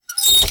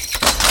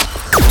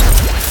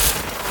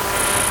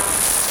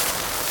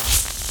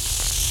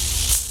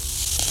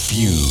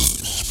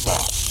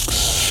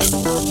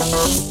Okay,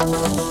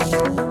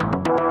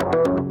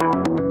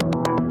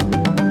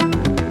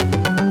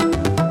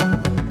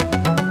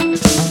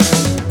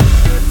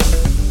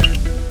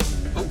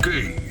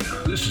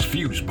 this is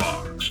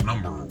Fusebox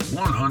number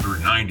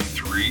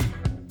 193,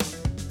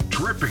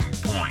 Tripping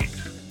Point.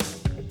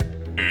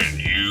 And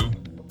you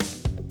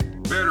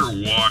better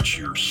watch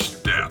your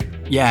step.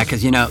 Yeah,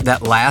 because,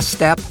 that last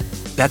step,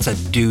 that's a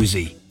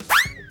doozy.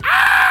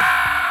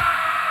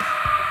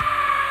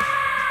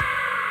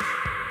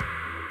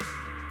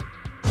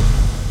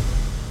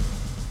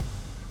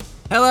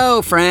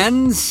 Hello,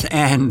 friends,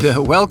 and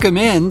welcome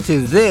in to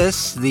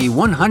this, the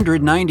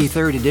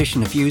 193rd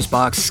edition of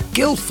Fusebox,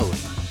 skillfully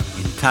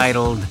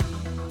entitled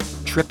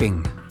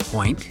Tripping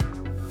Point.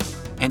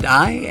 And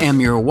I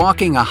am your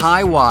walking a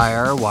high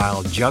wire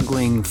while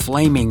juggling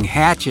flaming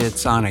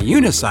hatchets on a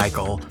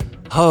unicycle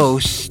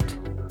host,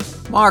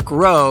 Mark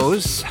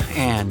Rose,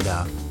 and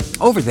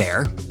over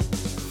there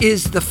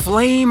is the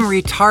flame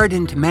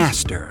retardant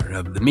master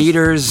of the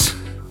meters.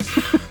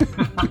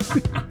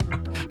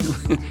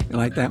 You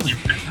like that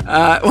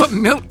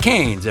one? Milt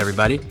Keynes,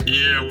 everybody.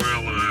 Yeah,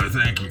 well,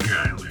 thank you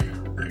kindly.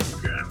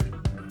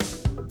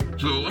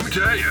 So let me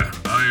tell you,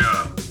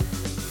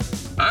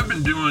 I've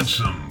been doing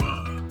some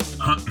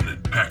hunting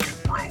and pecking,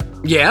 bro.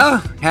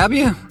 Yeah? Have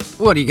you?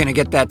 What, are you going to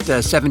get that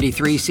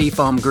 73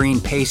 Seafoam Green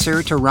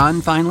Pacer to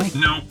run finally?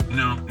 No.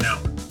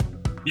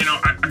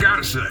 I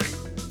gotta say,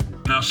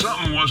 now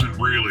something wasn't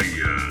really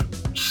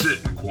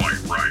sitting quite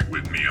right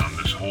with me on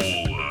this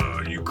whole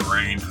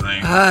Ukraine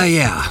thing.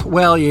 Yeah.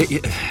 Well,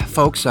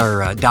 folks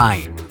are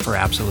dying for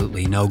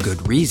absolutely no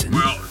good reason.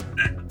 Well,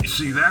 you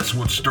see, that's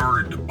what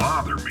started to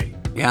bother me.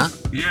 Yeah?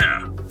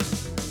 Yeah.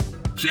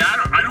 See,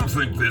 I don't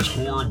think this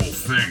horrible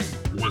thing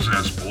was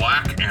as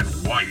black and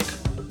white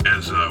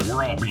as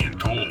we're all being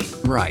told.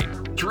 Right.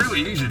 It's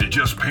really easy to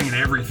just paint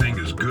everything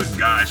as good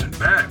guys and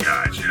bad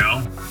guys, you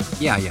know?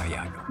 Yeah.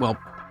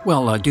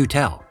 Well, do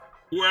tell.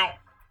 Well,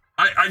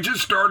 I just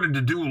started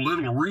to do a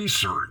little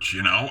research,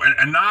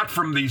 and not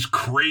from these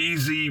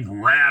crazy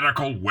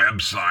radical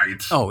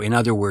websites. Oh, in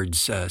other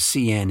words,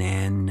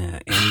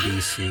 CNN,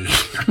 NBC.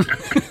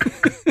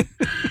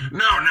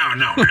 No,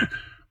 man.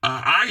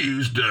 I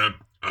used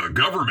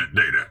government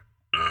data,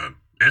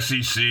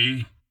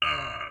 SEC,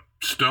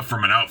 stuff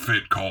from an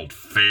outfit called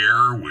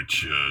FAIR,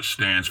 which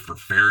stands for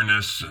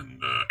Fairness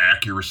and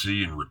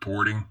Accuracy in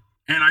Reporting.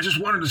 And I just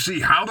wanted to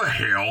see how the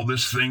hell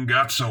this thing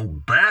got so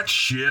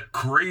batshit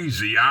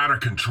crazy out of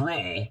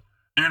control,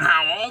 and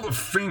how all the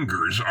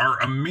fingers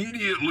are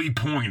immediately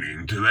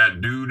pointing to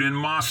that dude in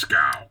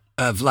Moscow.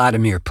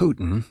 Vladimir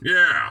Putin.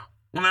 Yeah.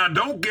 Well, now,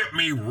 don't get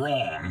me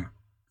wrong.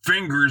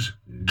 Fingers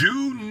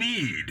do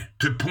need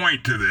to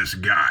point to this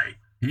guy.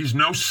 He's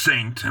no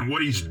saint, and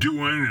what he's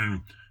doing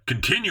and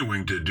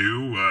continuing to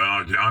do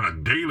on a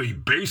daily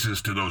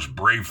basis to those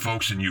brave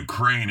folks in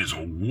Ukraine is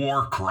a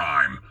war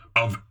crime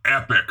of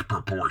epic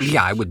proportions.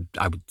 Yeah, I would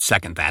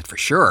second that for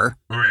sure.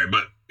 Okay,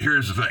 but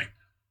here's the thing.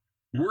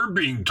 We're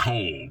being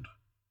told,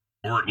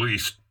 or at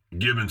least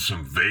given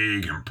some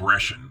vague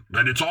impression,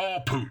 that it's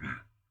all Putin.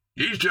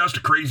 He's just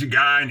a crazy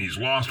guy, and he's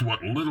lost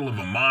what little of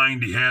a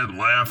mind he had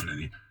left, and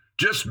he's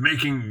just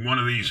making one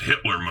of these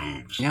Hitler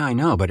moves. Yeah, I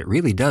know, but it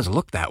really does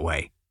look that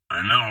way.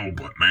 I know,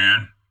 but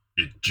man,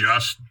 it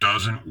just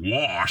doesn't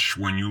wash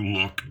when you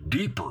look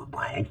deeper,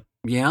 bro.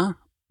 Yeah?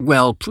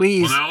 Well,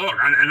 please. Well, now look,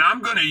 and I'm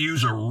going to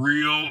use a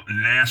real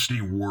nasty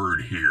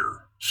word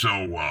here,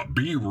 so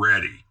be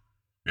ready.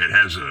 It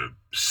has a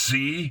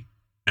C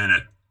and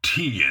a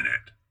T in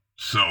it,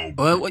 so...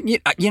 Well,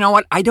 you know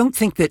what? I don't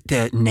think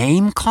that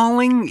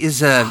name-calling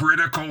is a...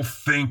 Critical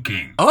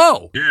thinking.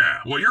 Oh! Yeah,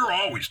 well, you're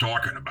always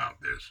talking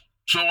about this,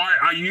 so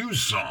I use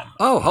some.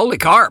 Oh, holy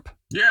carp.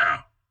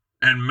 Yeah,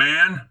 and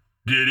man...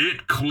 did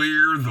it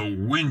clear the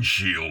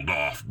windshield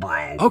off,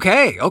 bro?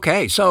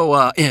 Okay.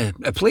 So,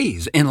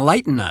 please,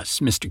 enlighten us,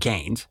 Mr.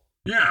 Keynes.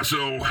 Yeah,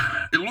 so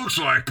it looks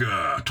like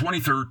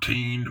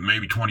 2013 to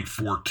maybe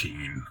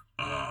 2014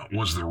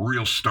 was the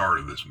real start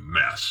of this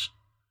mess.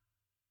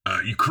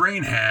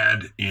 Ukraine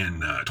had,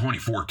 in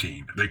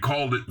 2014, they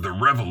called it the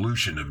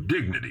Revolution of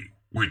Dignity,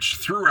 which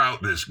threw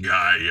out this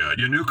guy,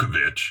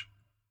 Yanukovych,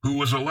 who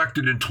was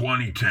elected in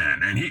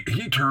 2010, and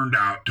he turned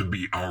out to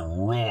be a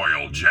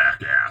royal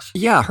jackass.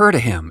 Yeah, heard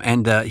of him,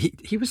 and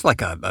he was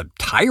like a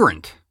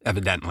tyrant,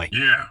 evidently.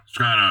 Yeah, it's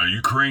kind of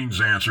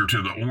Ukraine's answer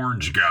to the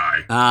orange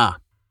guy. Ah.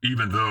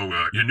 Even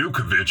though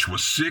Yanukovych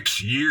was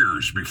 6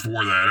 years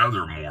before that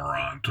other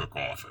moron took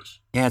office.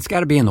 Yeah, it's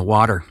got to be in the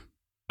water.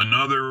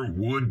 Another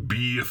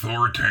would-be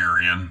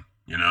authoritarian.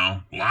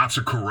 Lots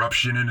of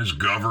corruption in his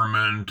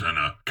government and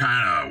a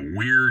kind of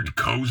weird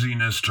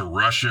coziness to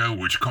Russia,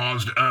 which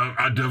caused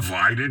a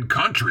divided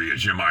country,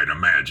 as you might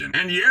imagine.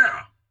 And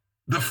yeah,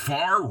 the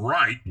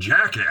far-right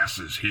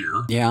jackasses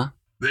here, yeah,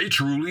 they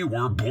truly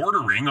were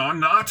bordering on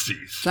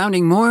Nazis.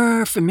 Sounding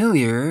more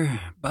familiar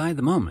by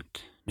the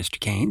moment, Mr.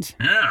 Keynes.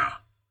 Yeah.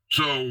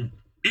 So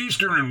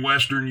Eastern and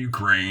Western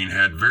Ukraine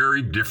had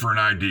very different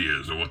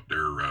ideas of what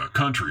their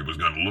country was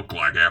going to look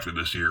like after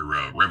this here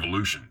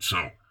revolution.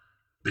 So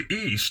the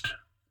East,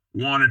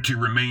 wanted to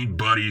remain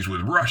buddies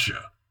with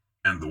Russia,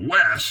 and the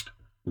West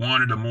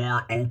wanted a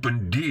more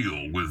open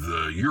deal with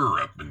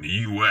Europe and the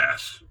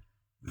U.S.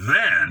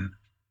 Then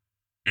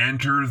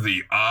enter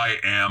the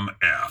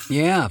IMF.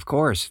 Yeah, of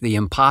course, the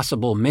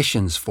Impossible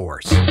Missions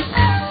Force. No,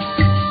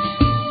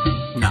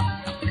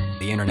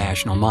 the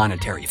International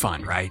Monetary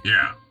Fund, right?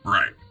 Yeah,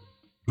 right.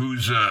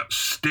 Whose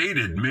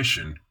stated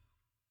mission,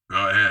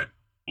 go ahead,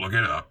 look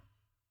it up,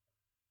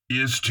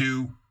 is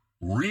to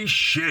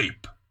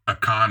reshape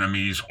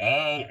economies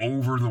all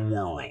over the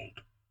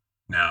world.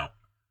 Now,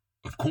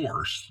 of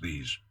course,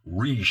 these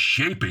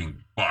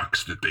reshaping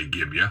bucks that they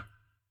give you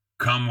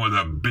come with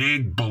a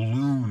big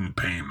balloon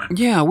payment.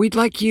 Yeah, we'd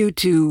like you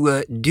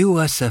to do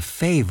us a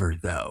favor,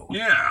 though.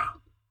 Yeah.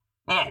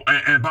 Oh,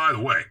 and by the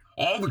way,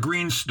 all the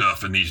green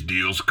stuff in these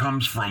deals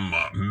comes from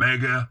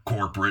mega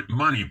corporate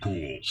money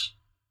pools.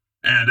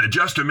 And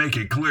just to make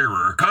it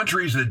clearer,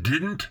 countries that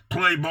didn't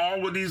play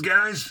ball with these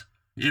guys,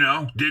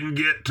 didn't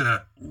get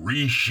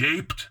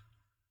reshaped,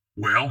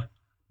 well,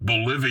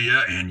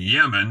 Bolivia and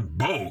Yemen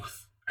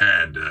both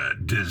had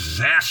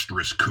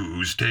disastrous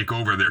coups take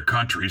over their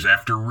countries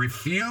after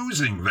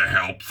refusing the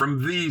help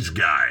from these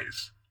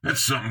guys.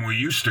 That's something we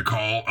used to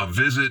call a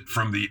visit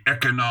from the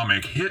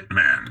economic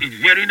hitman. It's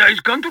a very nice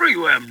country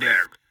you have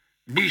there.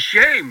 Be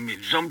shame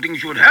if something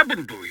should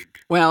happen to it.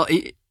 Well,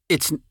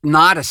 it's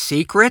not a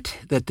secret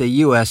that the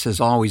U.S. has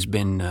always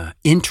been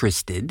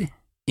interested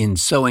in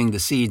sowing the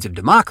seeds of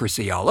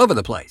democracy all over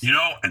the place.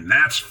 And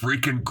that's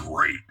freaking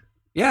great.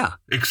 Yeah.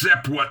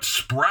 Except what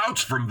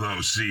sprouts from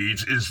those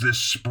seeds is this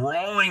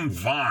sprawling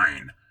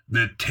vine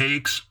that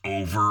takes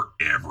over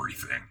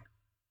everything.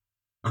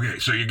 Okay,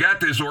 so you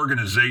got this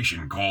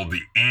organization called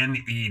the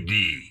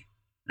NED,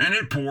 and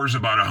it pours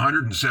about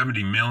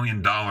 $170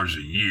 million a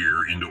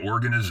year into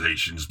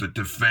organizations that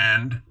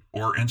defend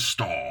or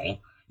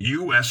install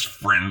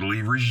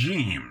U.S.-friendly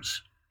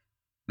regimes.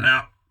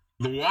 Now,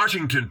 the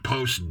Washington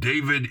Post's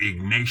David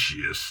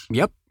Ignatius...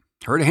 Yep,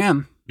 heard of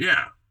him.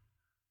 Yeah.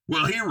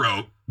 Well, he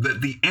wrote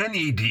that the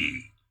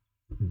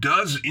NED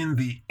does in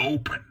the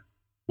open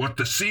what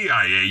the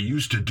CIA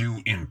used to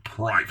do in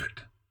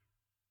private,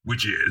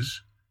 which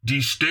is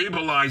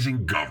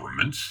destabilizing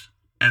governments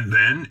and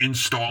then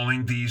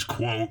installing these,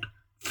 quote,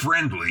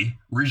 friendly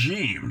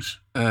regimes.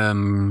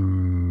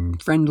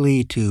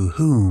 Friendly to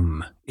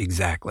whom,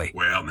 exactly?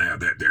 Well, now,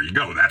 there you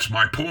go. That's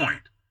my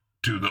point.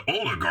 To the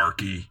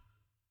oligarchy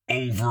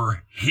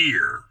over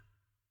here.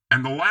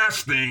 And the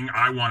last thing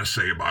I want to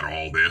say about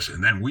all this,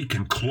 and then we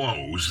can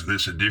close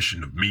this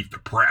edition of Meet the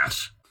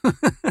Press,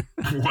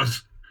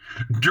 was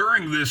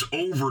during this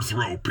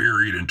overthrow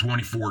period in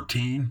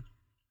 2014,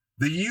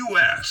 the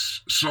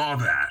U.S. saw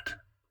that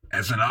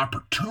as an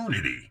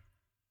opportunity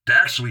to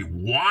actually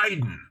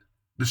widen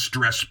the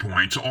stress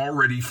points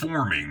already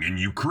forming in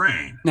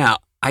Ukraine. Now,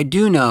 I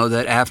do know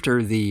that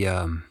after the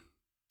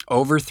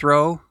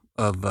overthrow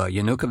of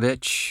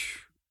Yanukovych,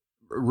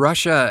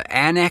 Russia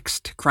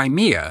annexed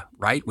Crimea,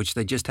 right, which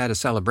they just had a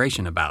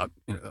celebration about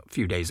a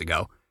few days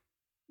ago,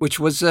 which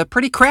was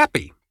pretty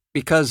crappy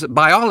because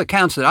by all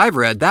accounts that I've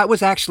read, that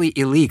was actually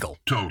illegal.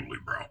 Totally,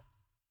 bro.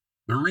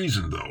 The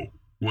reason, though,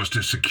 was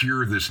to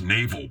secure this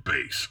naval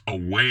base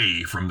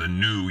away from the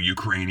new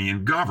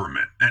Ukrainian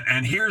government.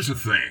 And here's the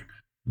thing.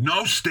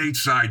 No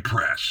stateside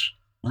press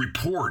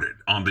reported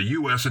on the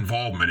U.S.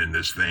 involvement in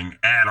this thing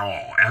at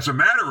all. As a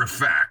matter of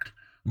fact,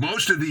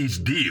 most of these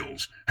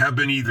deals have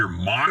been either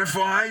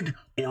modified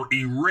or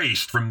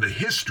erased from the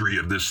history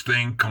of this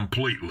thing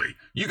completely.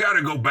 You got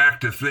to go back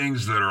to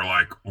things that are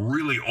like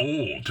really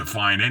old to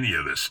find any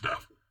of this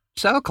stuff.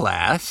 So,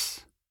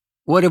 class,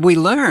 what have we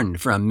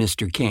learned from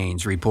Mr.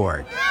 Kane's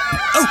report?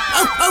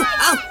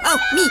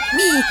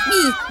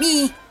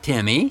 Me.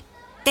 Timmy?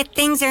 That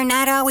things are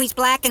not always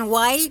black and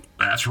white?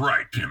 That's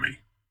right, Timmy.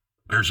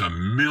 There's a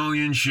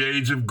million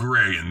shades of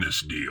gray in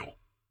this deal.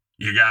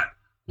 You got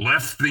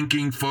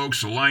left-thinking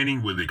folks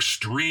aligning with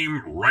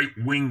extreme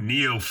right-wing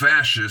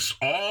neo-fascists,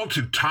 all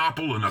to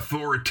topple an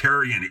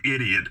authoritarian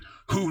idiot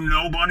who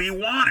nobody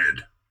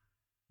wanted.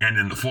 And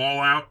in the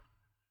fallout,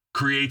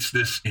 creates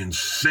this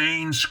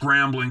insane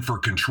scrambling for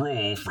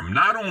control from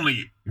not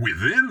only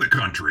within the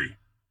country,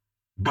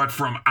 but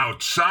from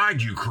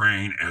outside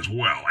Ukraine as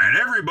well. And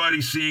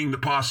everybody seeing the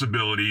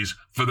possibilities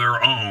for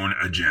their own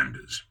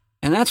agendas.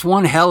 And that's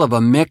one hell of a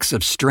mix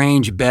of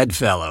strange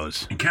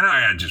bedfellows. And can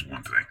I add just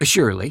one thing?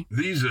 Surely.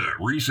 These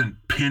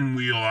recent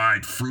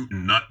pinwheel-eyed fruit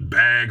and nut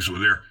bags with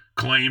their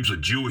claims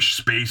of Jewish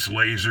space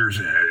lasers,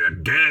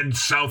 dead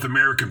South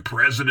American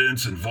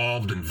presidents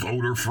involved in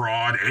voter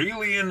fraud,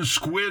 alien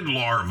squid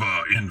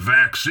larvae in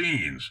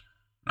vaccines.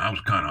 I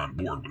was kind of on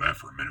board with that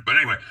for a minute. But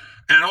anyway,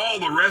 and all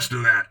the rest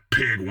of that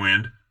pig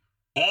wind,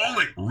 all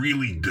it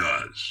really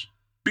does,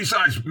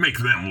 besides make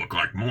them look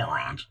like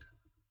morons,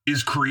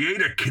 is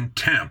create a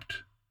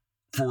contempt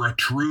for a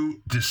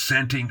true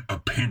dissenting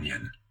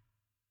opinion.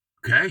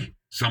 Okay?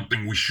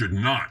 Something we should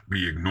not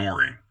be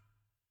ignoring.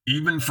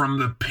 Even from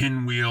the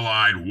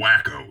pinwheel-eyed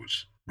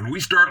wackos. When we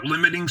start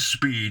limiting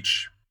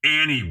speech,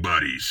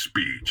 anybody's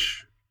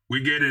speech, we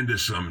get into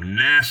some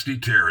nasty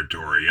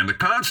territory, and the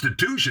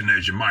Constitution,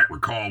 as you might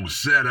recall, was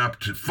set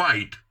up to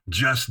fight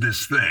just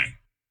this thing.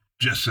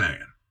 Just saying.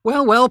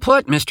 Well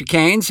put, Mr.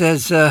 Keynes.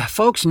 As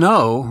folks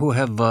know who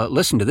have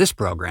listened to this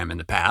program in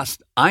the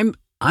past, I'm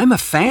a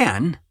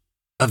fan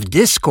of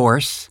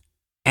discourse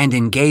and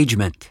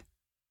engagement.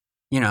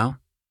 You know,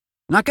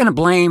 I'm not going to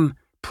blame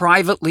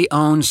privately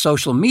owned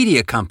social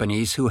media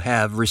companies who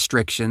have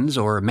restrictions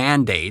or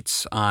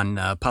mandates on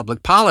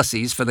public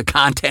policies for the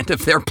content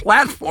of their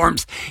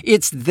platforms.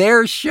 It's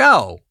their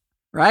show,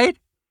 right?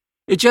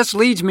 It just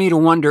leads me to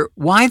wonder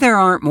why there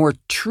aren't more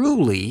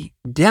truly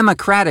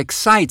democratic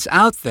sites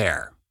out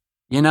there,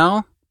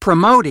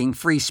 promoting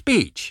free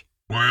speech.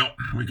 Well,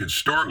 we could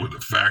start with the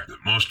fact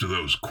that most of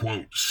those,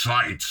 quote,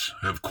 sites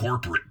have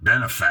corporate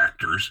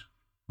benefactors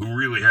who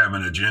really have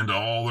an agenda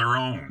all their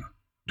own,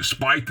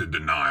 despite the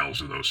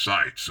denials of those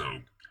sites. So,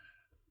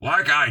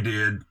 like I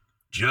did,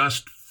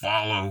 just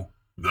follow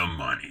the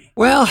money.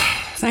 Well,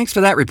 thanks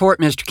for that report,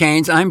 Mr.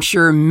 Keynes. I'm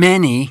sure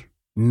many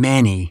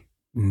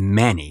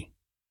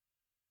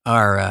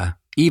are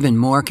even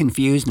more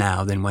confused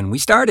now than when we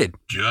started.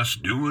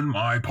 Just doing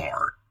my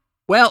part.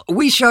 Well,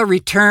 we shall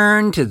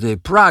return to the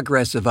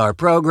progress of our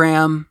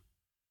program,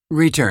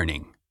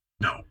 returning.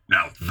 No,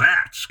 now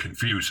that's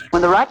confusing.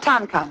 When the right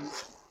time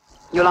comes,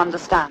 you'll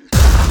understand.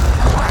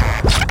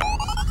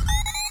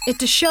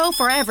 It's a show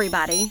for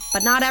everybody,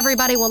 but not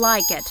everybody will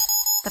like it.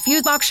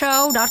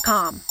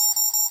 TheFuseboxShow.com.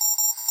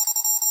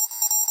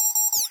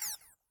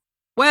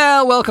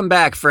 Well, welcome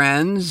back,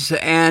 friends.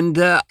 And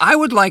I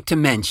would like to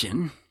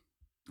mention,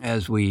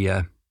 as we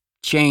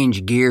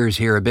change gears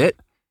here a bit,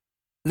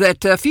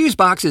 that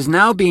Fusebox is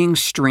now being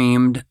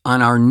streamed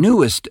on our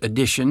newest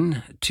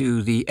addition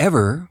to the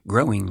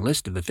ever-growing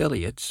list of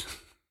affiliates.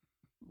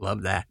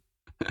 Love that.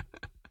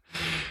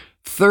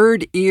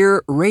 Third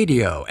Ear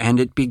Radio,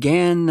 and it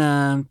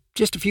began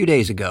just a few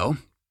days ago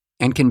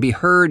and can be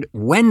heard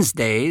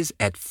Wednesdays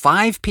at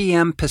 5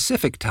 p.m.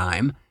 Pacific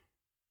Time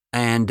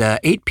and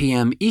 8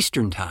 p.m.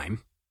 Eastern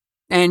Time.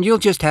 And you'll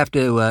just have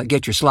to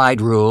get your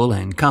slide rule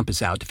and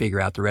compass out to figure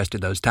out the rest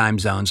of those time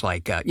zones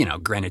like,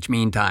 Greenwich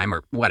Mean Time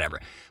or whatever.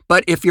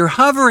 But if you're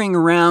hovering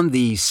around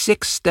the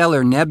 6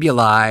 stellar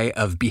nebulae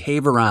of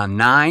Behavioron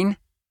 9,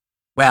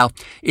 well,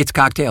 it's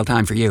cocktail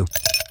time for you.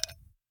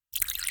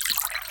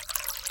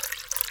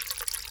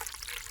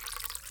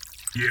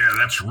 Yeah,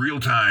 that's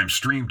real-time,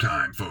 stream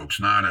time,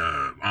 folks, not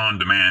a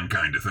on-demand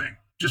kind of thing.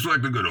 Just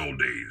like the good old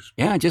days.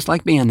 Yeah, just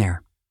like being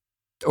there.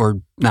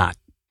 Or not.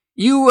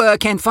 You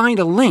can find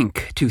a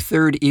link to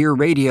Third Ear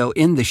Radio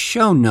in the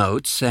show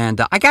notes, and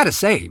I gotta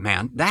say,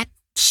 man, that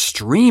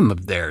stream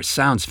of theirs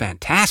sounds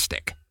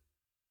fantastic.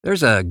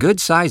 There's a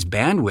good-sized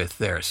bandwidth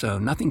there, so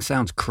nothing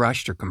sounds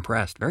crushed or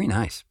compressed. Very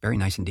nice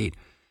indeed.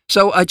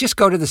 So just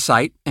go to the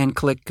site and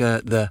click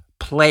the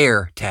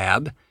Player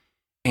tab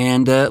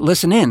and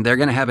listen in. They're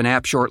going to have an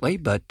app shortly,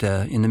 but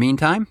in the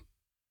meantime,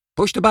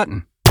 push the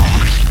button.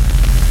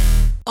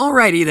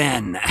 Alrighty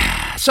then.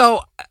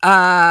 So,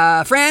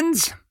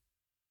 friends,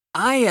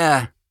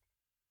 I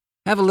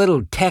have a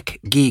little tech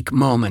geek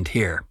moment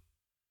here.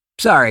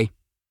 Sorry,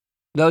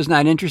 those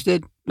not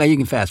interested, well, you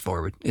can fast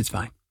forward. It's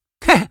fine.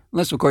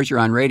 Unless, of course, you're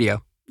on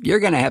radio. You're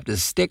going to have to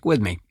stick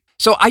with me.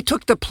 So I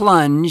took the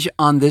plunge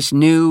on this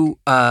new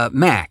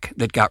Mac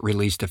that got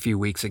released a few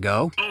weeks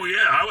ago. Oh,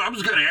 yeah, I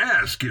was going to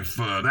ask if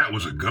that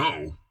was a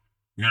go.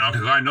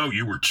 Because I know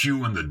you were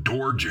chewing the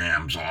door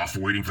jambs off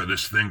waiting for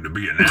this thing to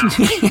be announced.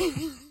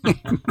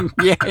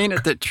 Yeah, ain't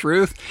it the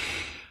truth?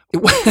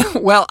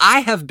 Well,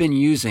 I have been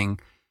using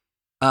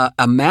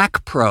a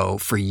Mac Pro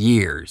for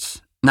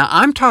years. Now,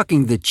 I'm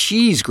talking the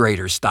cheese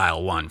grater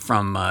style one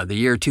from the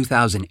year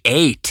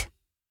 2008,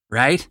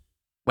 right?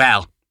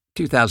 Well,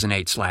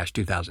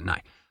 2008/2009.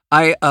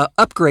 I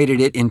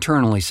upgraded it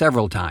internally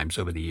several times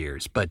over the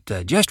years, but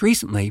just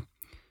recently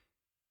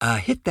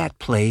hit that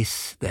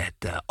place that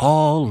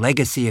all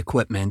legacy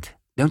equipment,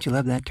 don't you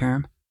love that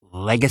term?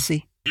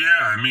 Legacy?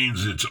 Yeah, it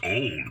means it's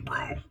old,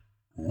 bro.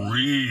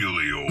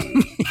 Really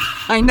old.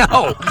 I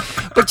know,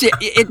 but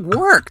it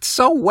worked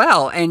so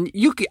well, and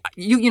you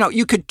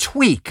could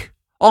tweak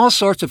all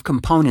sorts of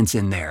components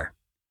in there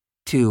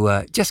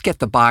to just get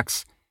the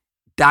box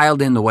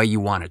dialed in the way you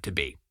want it to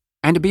be.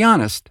 And to be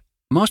honest,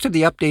 most of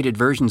the updated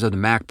versions of the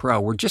Mac Pro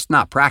were just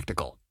not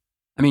practical.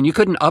 I mean, you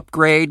couldn't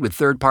upgrade with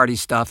third-party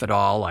stuff at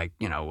all, like,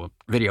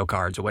 video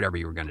cards or whatever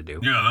you were going to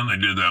do. Yeah, then they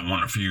did that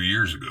one a few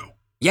years ago.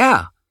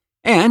 Yeah,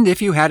 and if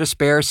you had a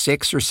spare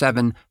 6,000 or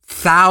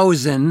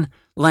 7,000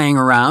 laying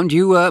around,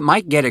 you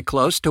might get it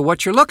close to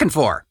what you're looking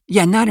for.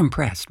 Yeah, not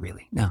impressed,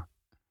 really, no.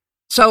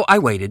 So I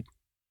waited,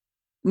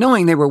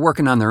 knowing they were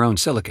working on their own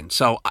silicon.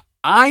 So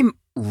I'm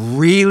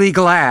really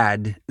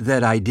glad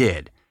that I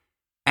did.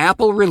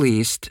 Apple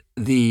released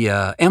the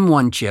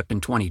M1 chip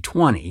in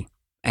 2020,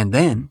 and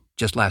then,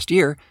 just last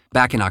year,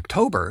 back in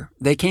October,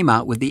 they came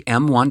out with the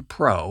M1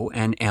 Pro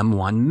and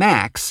M1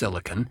 Max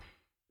silicon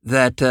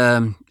that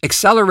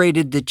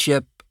accelerated the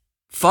chip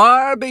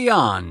far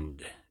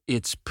beyond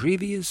its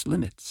previous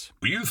limits.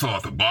 Well, you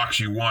thought the box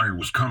you wanted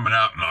was coming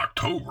out in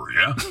October,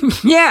 yeah?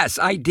 Yes,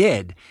 I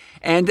did.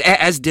 And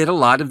as did a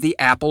lot of the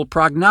Apple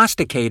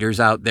prognosticators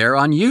out there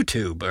on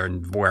YouTube or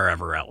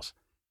wherever else.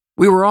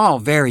 We were all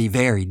very,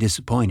 very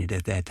disappointed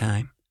at that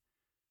time.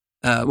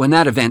 When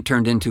that event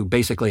turned into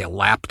basically a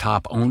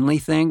laptop-only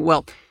thing,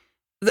 well,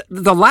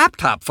 the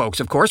laptop folks,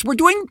 of course, were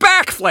doing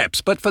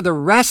backflips, but for the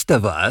rest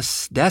of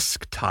us,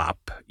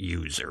 desktop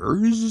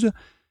users,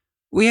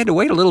 we had to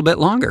wait a little bit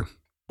longer.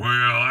 Well,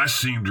 I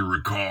seem to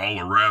recall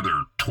a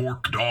rather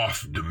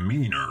torqued-off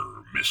demeanor,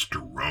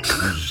 Mr.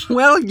 Rose.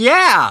 Well,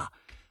 yeah.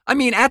 I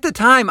mean, at the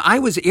time, I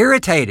was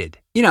irritated.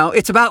 You know,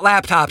 it's about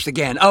laptops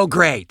again. Oh,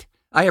 great.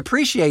 I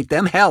appreciate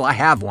them. Hell, I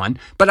have one.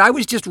 But I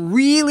was just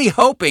really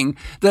hoping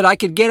that I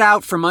could get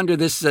out from under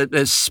this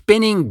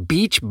spinning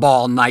beach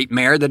ball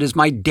nightmare that is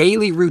my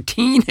daily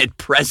routine at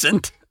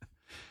present.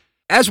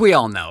 As we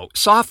all know,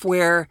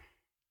 software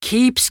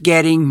keeps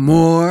getting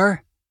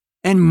more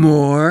and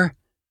more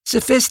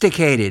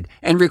sophisticated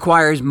and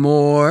requires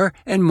more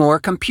and more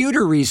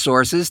computer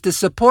resources to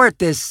support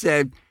this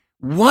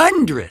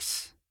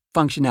wondrous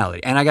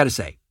functionality. And I got to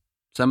say,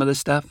 some of this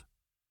stuff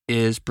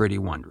is pretty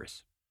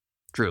wondrous.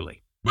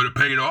 Truly. But it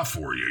paid off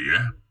for you,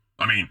 yeah?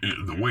 I mean,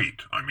 the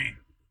wait, I mean.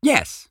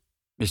 Yes,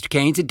 Mr.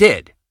 Keynes, it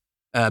did.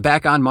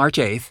 Back on March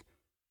 8th,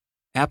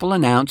 Apple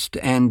announced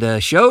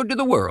and showed to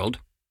the world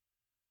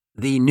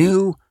the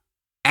new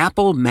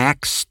Apple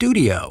Mac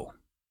Studio,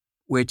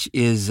 which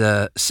is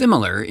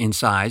similar in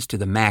size to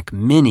the Mac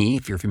Mini,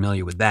 if you're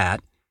familiar with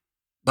that,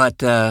 but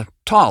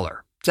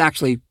taller. It's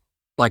actually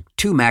like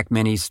two Mac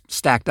Minis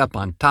stacked up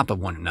on top of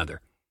one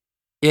another.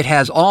 It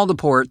has all the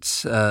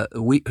ports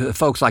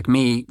folks like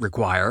me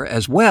require,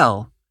 as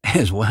well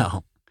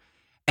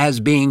as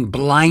being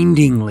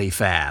blindingly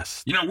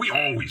fast. You know, we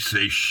always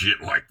say shit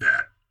like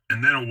that,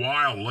 and then a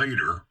while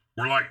later,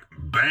 we're like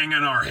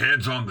banging our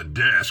heads on the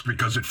desk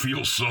because it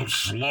feels so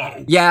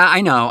slow. Yeah,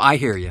 I know. I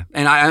hear you.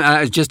 And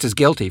I was just as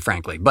guilty,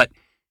 frankly. But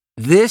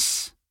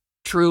this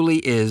truly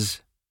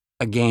is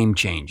a game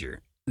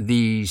changer.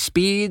 The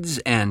speeds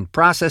and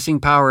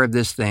processing power of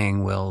this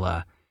thing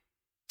will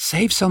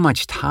save so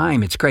much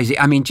time. It's crazy.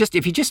 I mean,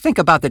 if you just think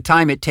about the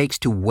time it takes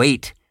to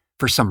wait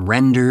for some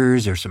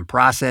renders or some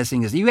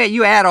processing,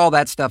 you add all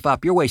that stuff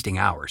up, you're wasting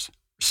hours.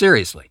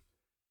 Seriously.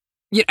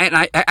 Yeah, and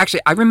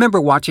I remember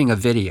watching a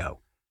video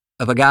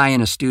of a guy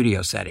in a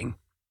studio setting,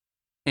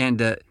 and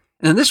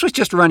this was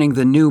just running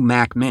the new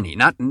Mac Mini,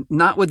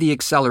 not with the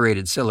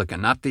accelerated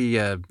silicon, not the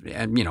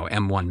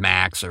M1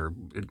 Max or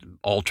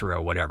Ultra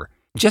or whatever,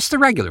 just the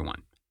regular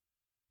one.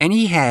 And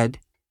he had,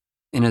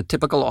 in a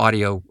typical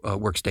audio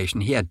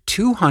workstation, he had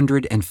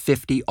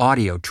 250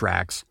 audio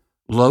tracks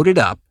loaded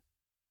up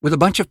with a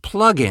bunch of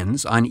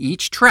plugins on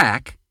each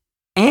track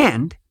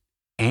and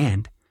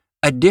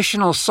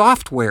additional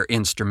software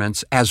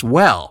instruments as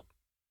well.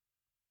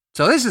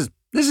 So this is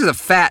a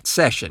fat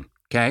session,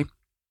 okay?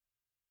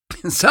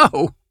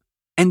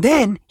 And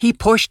then he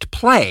pushed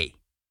play.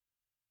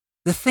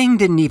 The thing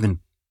didn't even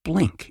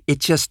blink. It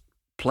just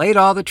played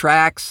all the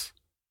tracks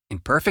in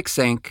perfect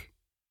sync.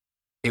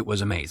 It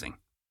was amazing.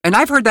 And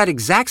I've heard that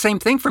exact same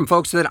thing from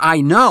folks that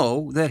I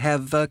know that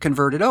have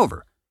converted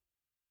over.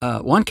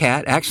 One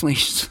cat actually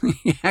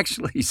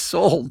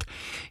sold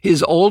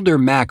his older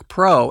Mac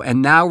Pro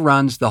and now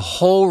runs the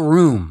whole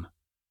room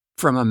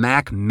from a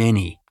Mac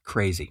Mini.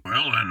 Crazy.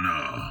 Well,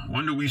 and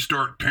when do we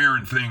start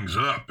tearing things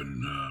up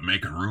and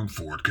making room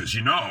for it? Because,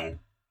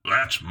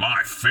 that's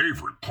my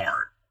favorite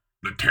part,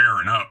 the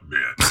tearing up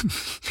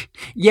bit.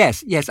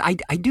 Yes, I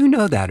do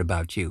know that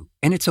about you.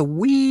 And it's a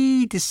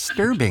wee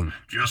disturbing.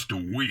 Just a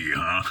wee,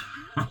 huh?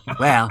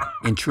 Well,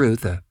 in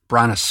truth, a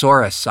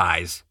brontosaurus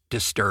size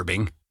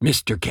disturbing,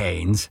 Mr.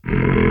 Keynes.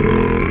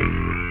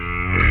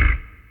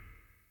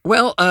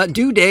 Well,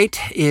 due date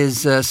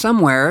is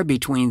somewhere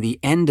between the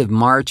end of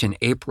March and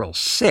April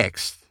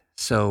 6th.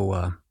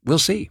 So we'll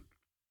see.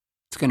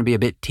 It's going to be a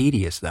bit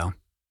tedious, though,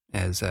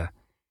 as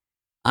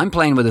I'm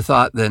playing with the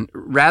thought that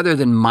rather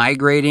than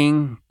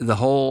migrating the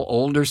whole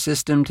older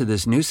system to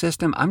this new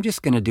system, I'm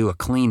just going to do a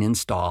clean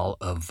install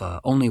of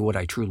only what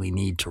I truly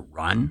need to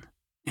run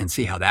and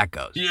see how that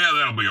goes. Yeah,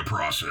 that'll be a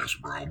process,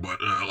 bro.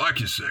 But like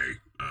you say,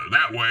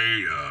 that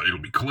way it'll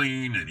be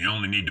clean and you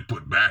only need to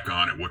put back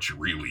on it what you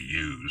really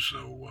use.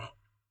 So,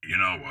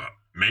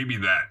 maybe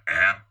that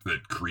app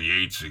that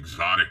creates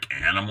exotic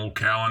animal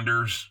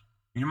calendars,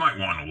 you might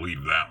want to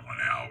leave that one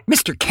out.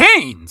 Mr.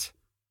 Keynes,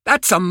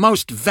 that's a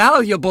most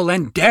valuable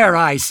and, dare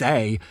I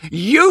say,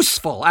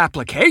 useful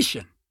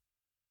application.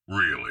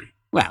 Really?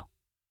 Well,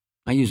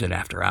 I use it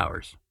after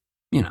hours,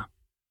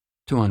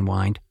 to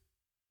unwind.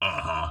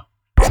 Uh-huh.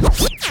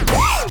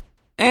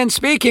 And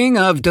speaking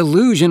of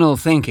delusional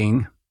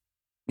thinking,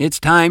 it's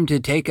time to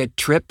take a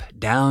trip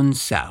down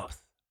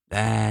south.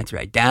 That's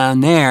right,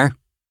 down there.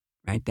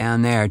 Right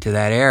down there to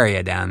that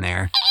area down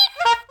there.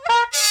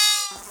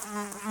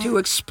 To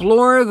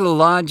explore the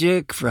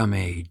logic from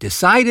a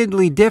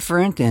decidedly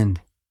different and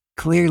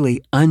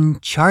clearly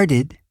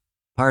uncharted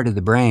part of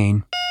the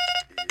brain.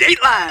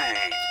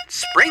 Dateline,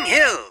 Spring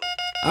Hill,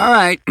 All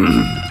right,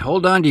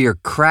 hold on to your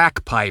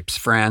crack pipes,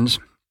 friends.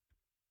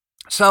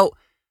 So,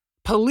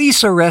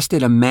 police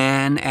arrested a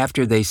man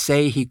after they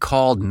say he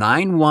called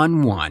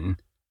 911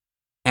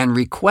 and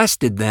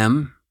requested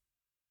them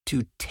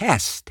to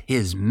test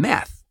his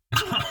meth.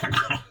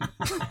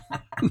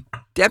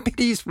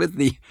 Deputies with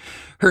the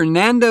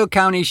Hernando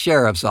County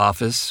Sheriff's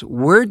Office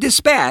were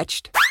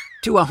dispatched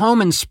to a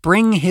home in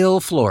Spring Hill,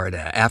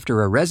 Florida,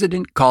 after a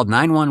resident called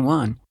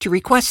 911 to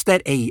request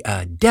that a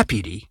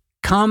deputy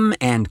come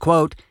and,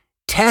 quote,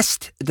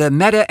 test the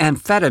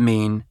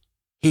methamphetamine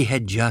he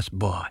had just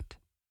bought.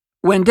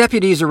 When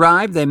deputies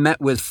arrived, they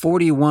met with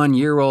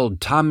 41-year-old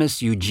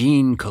Thomas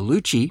Eugene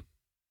Colucci.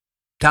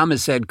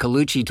 Thomas said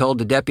Colucci told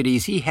the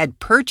deputies he had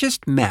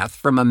purchased meth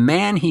from a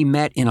man he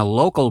met in a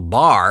local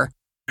bar.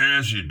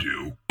 As you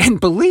do. And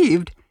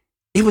believed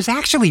it was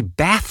actually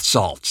bath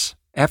salts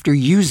after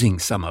using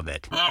some of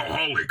it. Oh,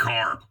 holy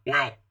carp.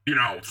 Well,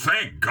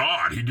 thank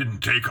God he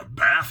didn't take a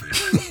bath in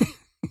it.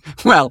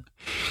 Well,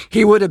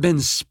 he would have been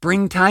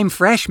springtime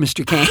fresh,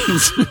 Mr.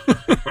 Keynes.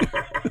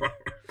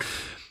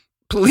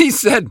 Police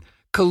said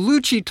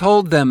Colucci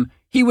told them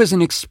he was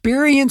an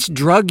experienced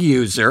drug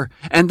user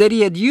and that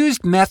he had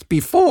used meth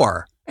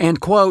before and,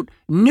 quote,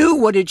 knew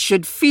what it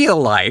should feel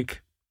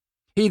like.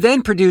 He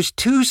then produced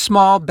 2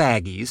 small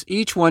baggies,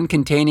 each one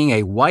containing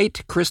a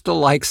white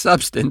crystal-like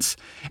substance,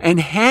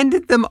 and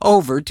handed them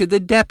over to the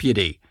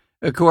deputy,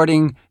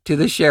 according to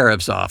the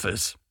sheriff's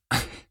office.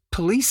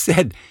 Police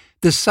said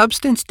the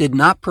substance did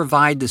not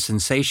provide the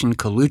sensation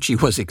Colucci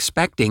was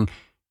expecting,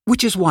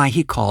 which is why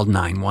he called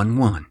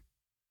 911.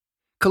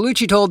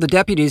 Colucci told the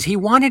deputies he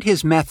wanted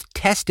his meth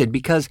tested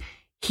because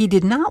he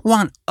did not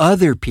want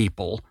other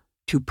people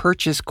to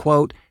purchase,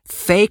 quote,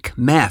 fake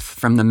meth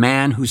from the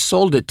man who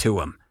sold it to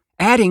him,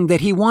 adding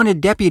that he wanted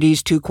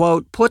deputies to,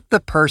 quote, put the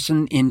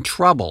person in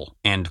trouble,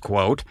 end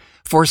quote,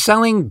 for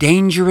selling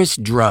dangerous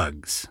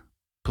drugs.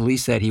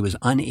 Police said he was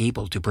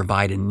unable to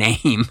provide a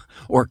name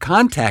or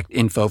contact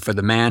info for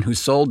the man who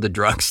sold the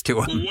drugs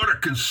to him. Well, what a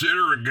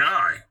considerate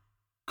guy.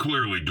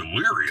 Clearly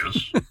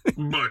delirious,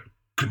 but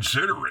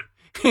considerate.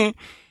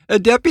 A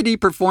deputy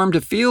performed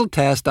a field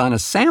test on a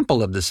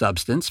sample of the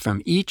substance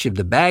from each of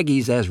the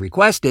baggies as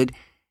requested.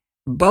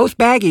 Both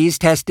baggies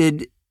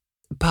tested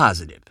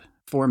positive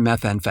for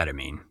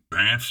methamphetamine.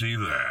 Fancy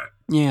that.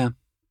 Yeah.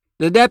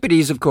 The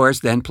deputies, of course,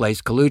 then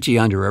placed Colucci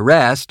under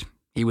arrest.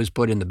 He was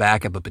put in the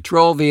back of a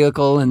patrol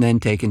vehicle and then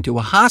taken to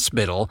a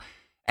hospital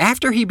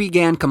after he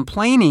began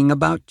complaining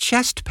about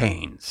chest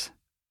pains.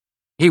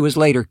 He was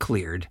later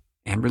cleared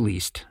and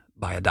released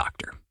by a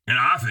doctor. And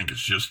I think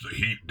it's just the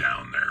heat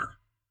down there.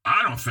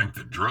 I don't think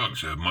the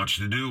drugs have much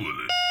to do with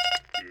it.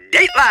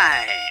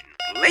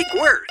 Dateline, Lake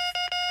Worth.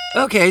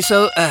 Okay,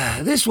 so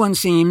this one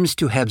seems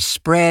to have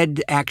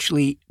spread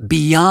actually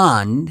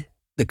beyond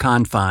the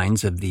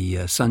confines of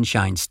the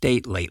Sunshine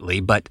State lately,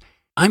 but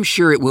I'm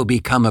sure it will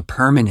become a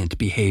permanent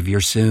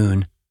behavior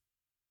soon.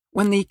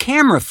 When the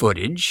camera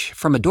footage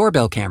from a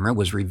doorbell camera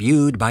was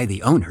reviewed by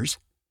the owners,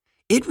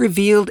 it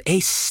revealed a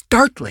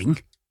startling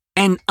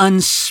and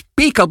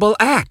unspeakable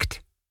act.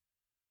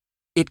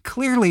 It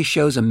clearly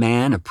shows a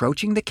man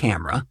approaching the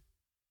camera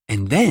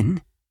and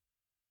then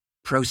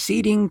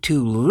proceeding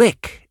to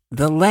lick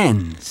the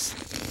lens.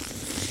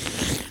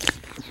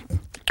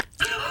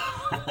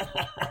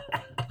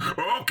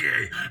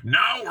 Okay,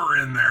 now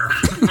we're in there.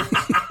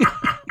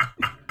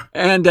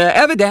 And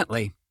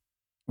evidently,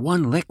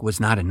 one lick was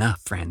not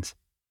enough, friends,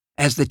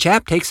 as the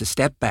chap takes a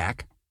step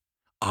back,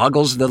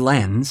 ogles the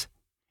lens,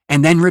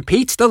 and then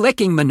repeats the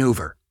licking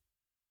maneuver.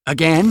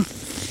 Again,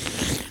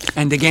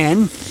 and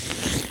again,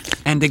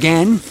 and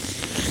again,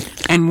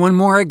 and one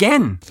more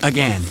again.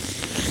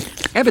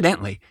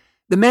 Evidently,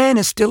 the man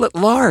is still at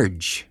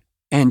large,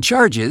 and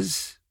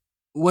charges,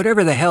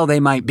 whatever the hell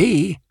they might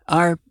be,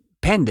 are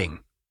pending.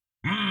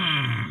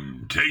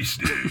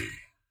 Tasty.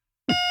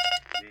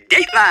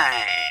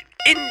 Dateline,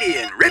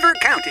 Indian River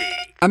County.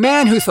 A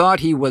man who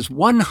thought he was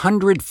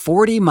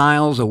 140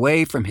 miles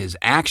away from his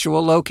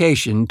actual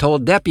location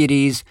told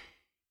deputies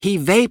he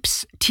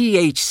vapes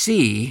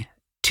THC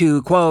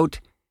to, quote,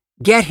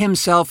 get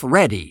himself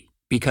ready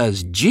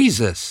because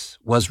Jesus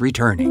was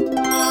returning.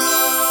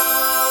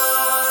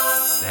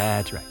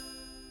 That's right.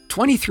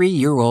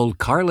 23-year-old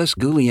Carlos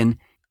Gullion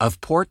of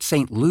Port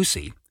St.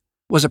 Lucie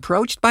was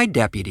approached by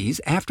deputies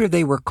after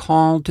they were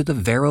called to the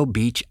Vero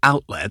Beach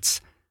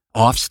outlets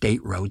off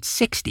State Road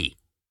 60.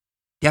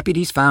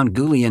 Deputies found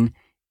Gullion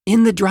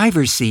in the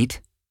driver's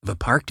seat of a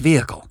parked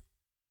vehicle.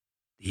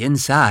 The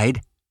inside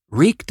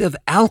reeked of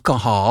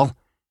alcohol,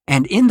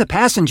 and in the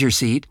passenger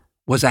seat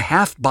was a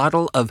half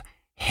bottle of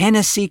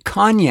Hennessy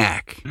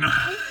cognac.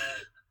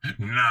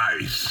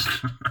 Nice.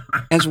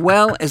 As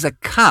well as a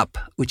cup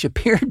which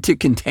appeared to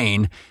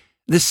contain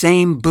the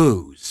same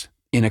booze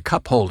in a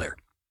cup holder.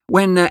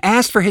 When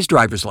asked for his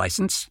driver's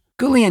license,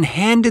 Gullion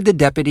handed the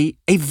deputy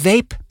a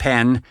vape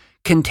pen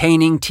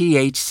containing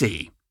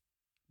THC.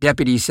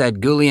 Deputies said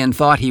Gullion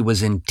thought he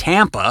was in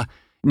Tampa,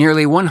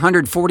 nearly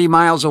 140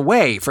 miles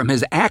away from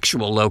his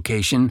actual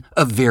location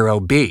of Vero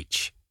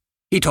Beach.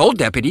 He told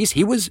deputies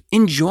he was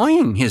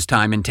enjoying his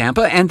time in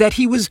Tampa and that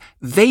he was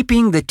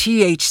vaping the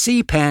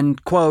THC pen,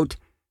 quote,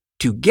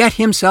 to get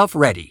himself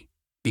ready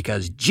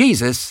because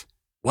Jesus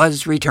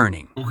was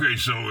returning. Okay,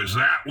 so is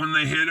that when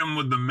they hit him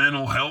with the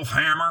mental health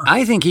hammer?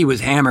 I think he was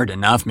hammered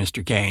enough,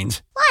 Mr.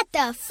 Keynes. What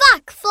the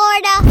fuck,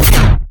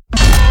 Florida?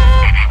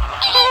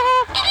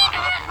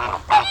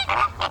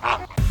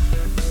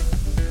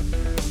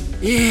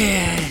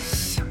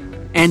 Yes.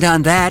 And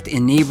on that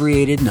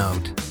inebriated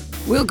note,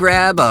 we'll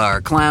grab our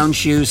clown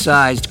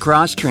shoe-sized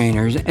cross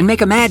trainers and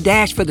make a mad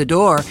dash for the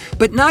door,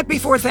 but not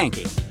before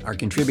thanking our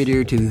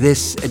contributor to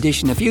this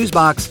edition of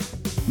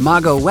Fusebox,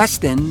 Mago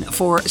Weston,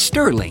 for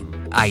sterling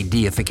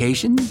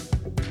ideification.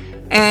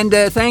 And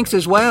thanks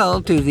as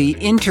well to the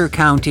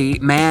inter-county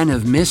man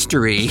of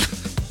mystery,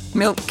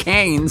 Milt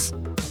Keynes,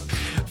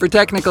 for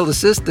technical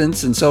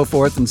assistance and so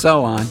forth and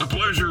so on. A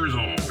pleasure as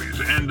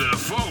always. And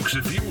folks,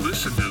 if you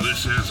listen to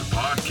this as a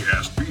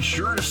podcast, be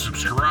sure to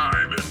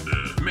subscribe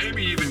and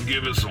maybe even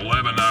give us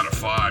 11 out of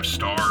 5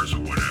 stars or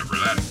whatever.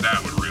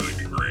 That would really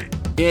be great.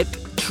 It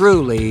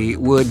truly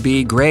would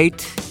be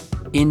great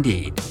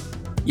indeed.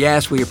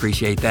 Yes, we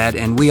appreciate that,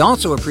 and we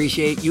also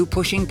appreciate you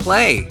pushing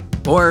play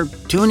or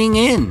tuning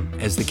in,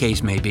 as the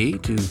case may be,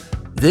 to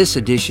this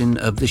edition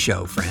of the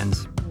show,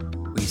 friends.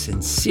 We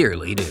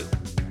sincerely do.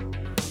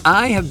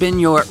 I have been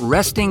your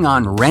resting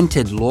on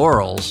rented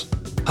laurels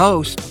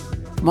host,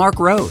 Mark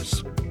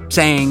Rose,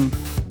 saying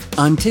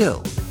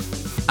until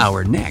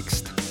our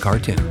next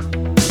cartoon.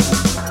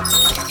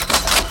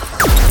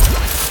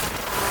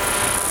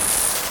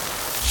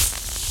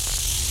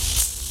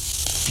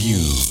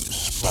 Fuse.